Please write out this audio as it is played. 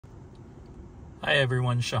Hi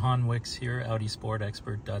everyone, Shahan Wicks here,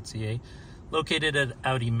 AudiSportExpert.ca, located at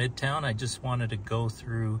Audi Midtown. I just wanted to go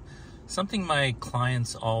through something my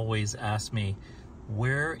clients always ask me: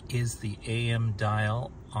 where is the AM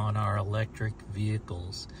dial on our electric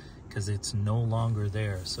vehicles? Because it's no longer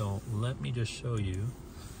there. So let me just show you.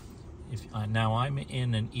 Now I'm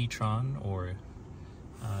in an e-tron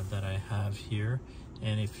that I have here,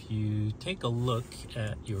 and if you take a look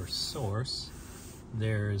at your source,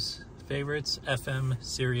 there's favorites, FM,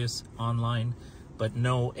 Sirius, online, but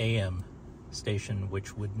no AM station,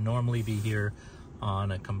 which would normally be here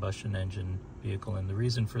on a combustion engine vehicle. And the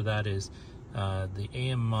reason for that is the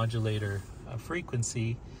AM modulator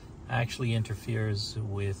frequency actually interferes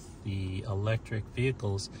with the electric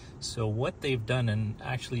vehicles. So what they've done, and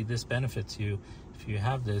actually this benefits you if you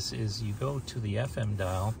have this, is you go to the FM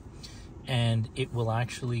dial and it will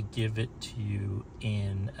actually give it to you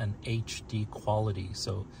in an HD quality.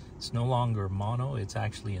 So it's no longer mono, it's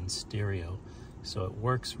actually in stereo. So it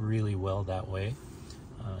works really well that way.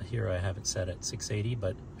 Here I have it set at 680,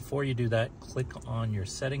 but before you do that, click on your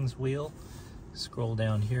settings wheel, scroll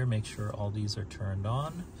down here, make sure all these are turned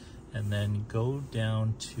on, and then go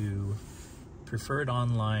down to preferred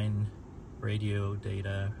online radio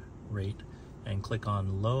data rate and click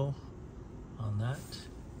on low on that.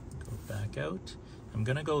 Go back out. I'm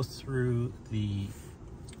going to go through the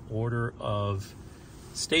order of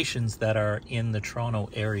stations that are in the Toronto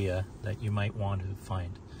area that you might want to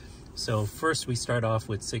find. So first we start off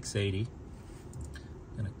with 680. I'm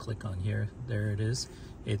going to click on here. There it is.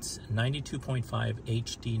 It's 92.5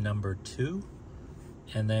 HD number 2.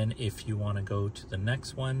 And then if you want to go to the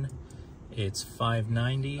next one, it's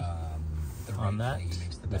 590 on that,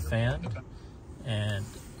 the fan. And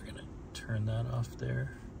we're going to turn that off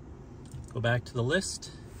there. Go back to the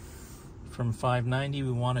list. From 590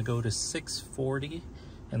 we want to go to 640,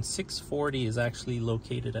 and 640 is actually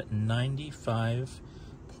located at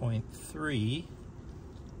 95.3,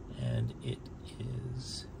 and it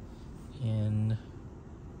is in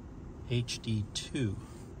HD2.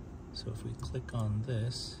 So if we click on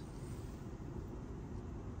this,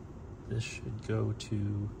 this should go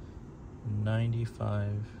to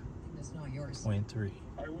 95.3.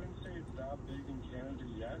 I wouldn't say it's that big in Canada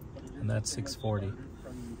yet, but it is. And that's 640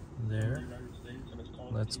 there.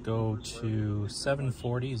 Let's go to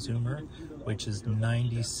 740 Zoomer, which is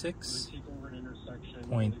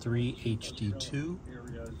 96.3 HD2,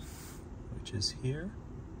 which is here.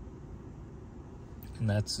 And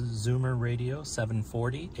that's Zoomer radio,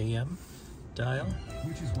 740 AM dial.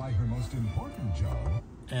 Which is why her most important job.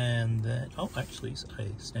 And then, oh, actually,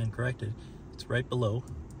 I stand corrected. It's right below.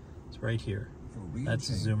 It's right here. That's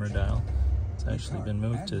the Zoomer dial. It's actually been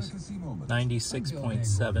moved to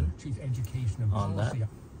 96.7 on that. Now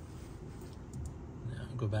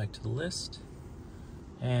go back to the list.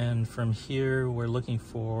 And from here, we're looking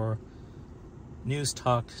for News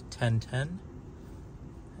Talk 1010.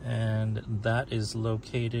 And that is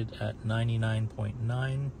located at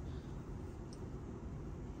 99.9.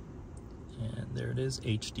 And there it is,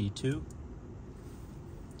 HD2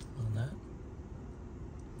 on that.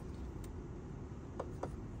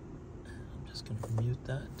 I'm just going to mute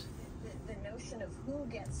that. The notion of who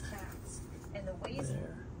gets taxed and the ways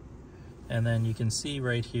there. And then you can see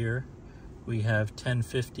right here we have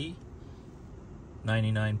 1050,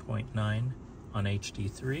 99.9 on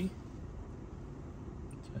HD3.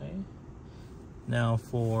 Okay. Now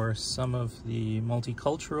for some of the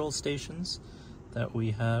multicultural stations that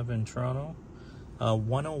we have in Toronto,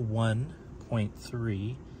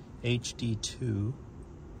 101.3 HD2,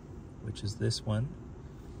 which is this one,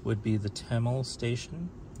 would be the Tamil station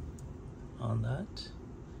on that.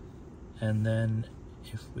 And then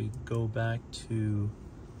if we go back to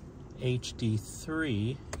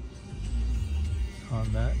HD3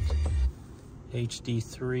 on that,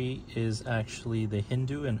 HD3 is actually the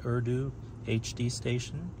Hindu and Urdu HD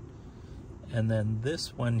station. And then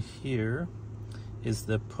this one here is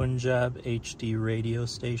the Punjab HD radio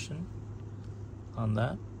station on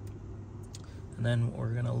that. And then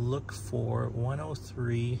we're going to look for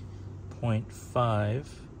 103.5,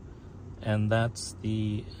 and that's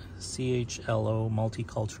the CHLO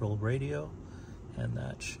multicultural radio, and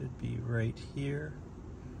that should be right here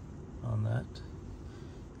on that.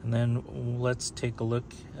 And then let's take a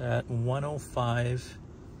look at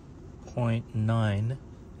 105.9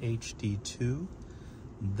 HD2.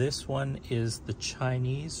 This one is the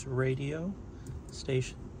Chinese radio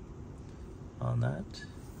station on that.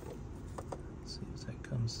 Let's see if that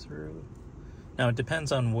comes through. Now it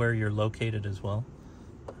depends on where you're located as well,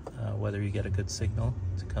 whether you get a good signal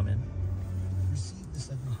to come in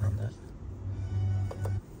on that.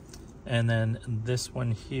 And then this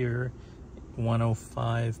one here,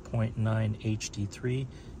 105.9 HD3,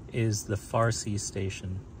 is the Farsi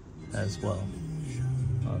station as well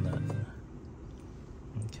on that.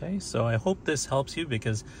 Okay, so I hope this helps you,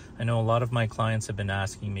 because I know a lot of my clients have been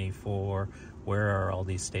asking me for where are all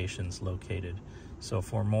these stations located. So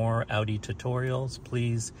for more Audi tutorials,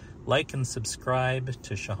 please like and subscribe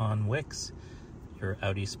to Shahan Wicks, your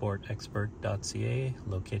AudiSportExpert.ca,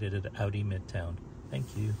 located at Audi Midtown. Thank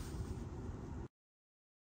you.